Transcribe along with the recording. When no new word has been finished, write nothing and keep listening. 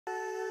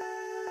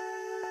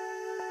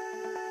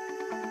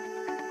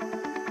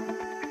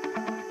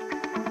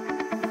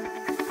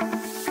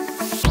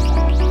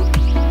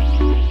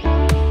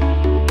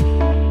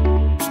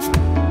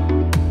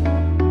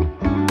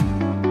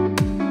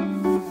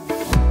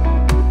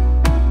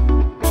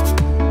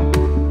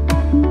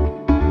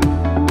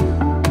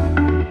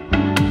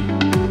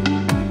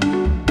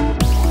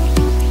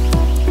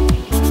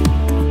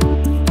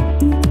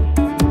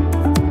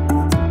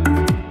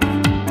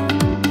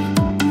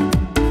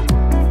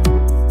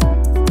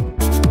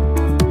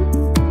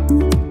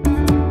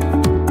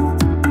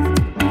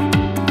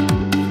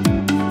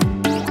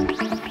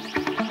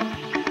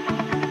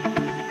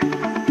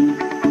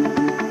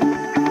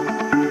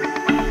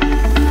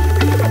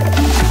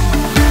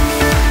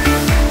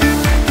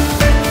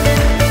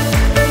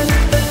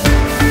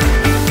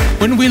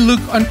when we look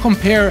and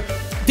compare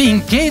the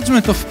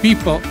engagement of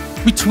people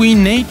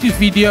between native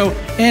video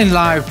and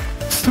live,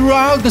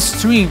 throughout the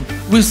stream,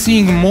 we're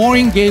seeing more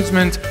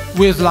engagement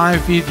with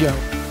live video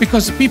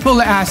because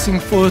people are asking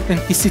for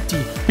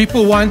authenticity.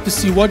 People want to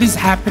see what is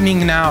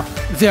happening now.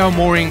 They are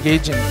more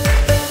engaging.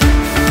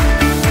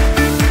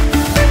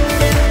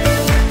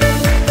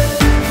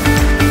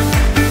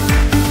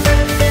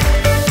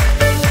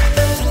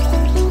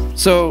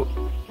 So,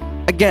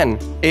 again,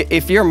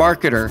 if you're a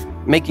marketer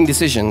making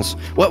decisions,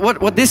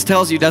 what this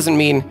tells you doesn't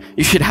mean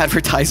you should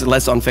advertise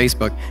less on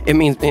Facebook. It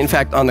means, in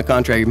fact, on the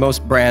contrary,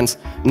 most brands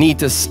need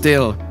to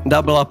still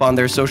double up on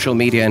their social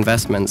media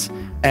investments.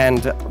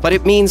 But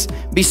it means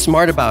be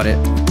smart about it.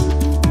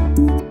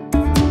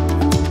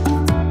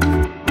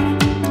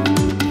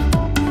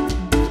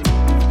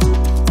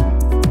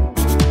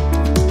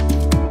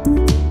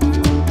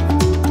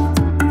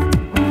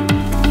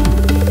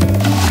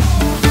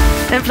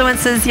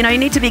 Influencers, you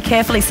need to be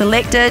carefully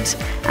selected,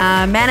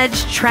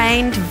 managed,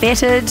 trained,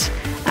 vetted,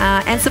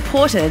 and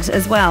supported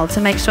as well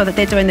to make sure that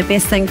they're doing the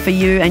best thing for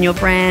you and your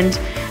brand,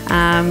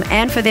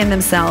 and for them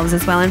themselves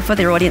as well, and for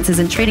their audiences,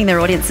 and treating their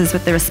audiences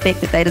with the respect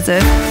that they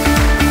deserve.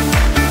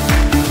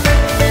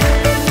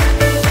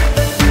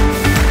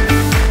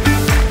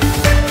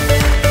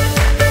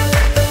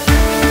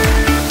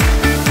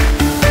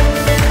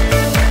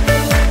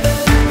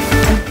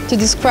 To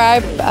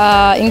describe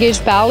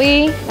Engage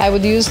Bali, I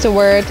would use the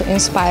word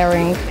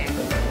inspiring.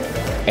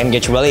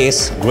 Engage Bali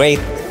is great.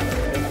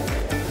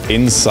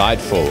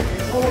 Insightful.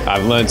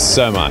 I've learned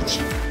so much.